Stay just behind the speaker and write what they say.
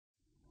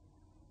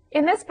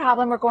In this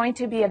problem, we're going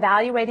to be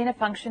evaluating a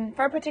function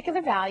for a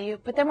particular value,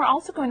 but then we're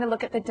also going to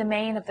look at the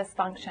domain of this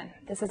function.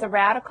 This is a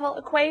radical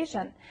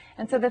equation,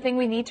 and so the thing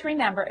we need to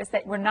remember is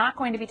that we're not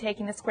going to be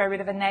taking the square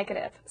root of a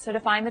negative. So to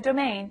find the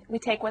domain, we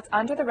take what's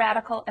under the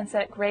radical and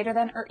set it greater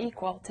than or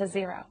equal to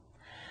 0.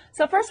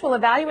 So first we'll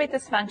evaluate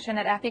this function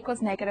at f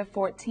equals negative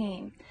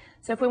 14.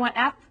 So if we want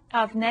f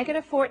of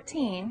negative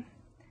 14,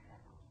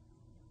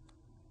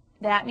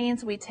 that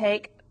means we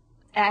take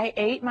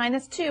 8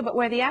 minus 2, but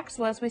where the x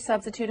was, we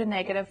substitute a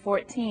negative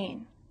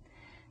 14.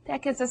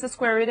 That gives us a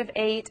square root of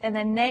 8, and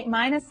then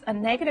minus a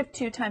negative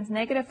 2 times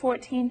negative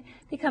 14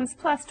 becomes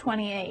plus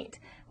 28.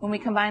 When we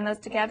combine those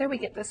together, we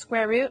get the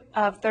square root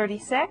of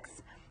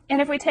 36. And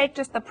if we take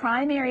just the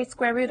primary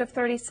square root of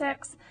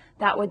 36,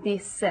 that would be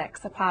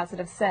 6, a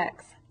positive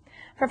 6.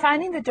 For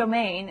finding the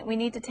domain, we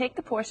need to take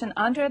the portion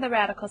under the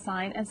radical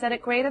sign and set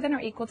it greater than or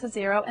equal to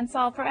 0 and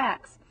solve for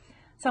x.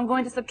 So I'm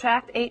going to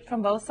subtract 8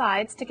 from both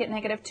sides to get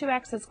negative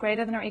 2x is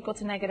greater than or equal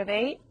to negative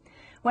 8.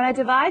 When I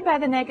divide by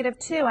the negative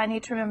 2, I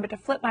need to remember to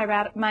flip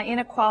my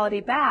inequality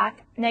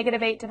back.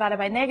 Negative 8 divided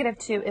by negative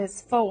 2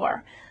 is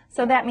 4.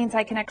 So that means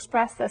I can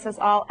express this as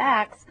all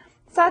x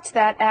such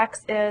that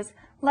x is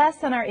less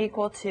than or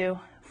equal to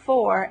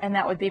 4, and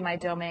that would be my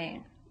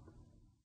domain.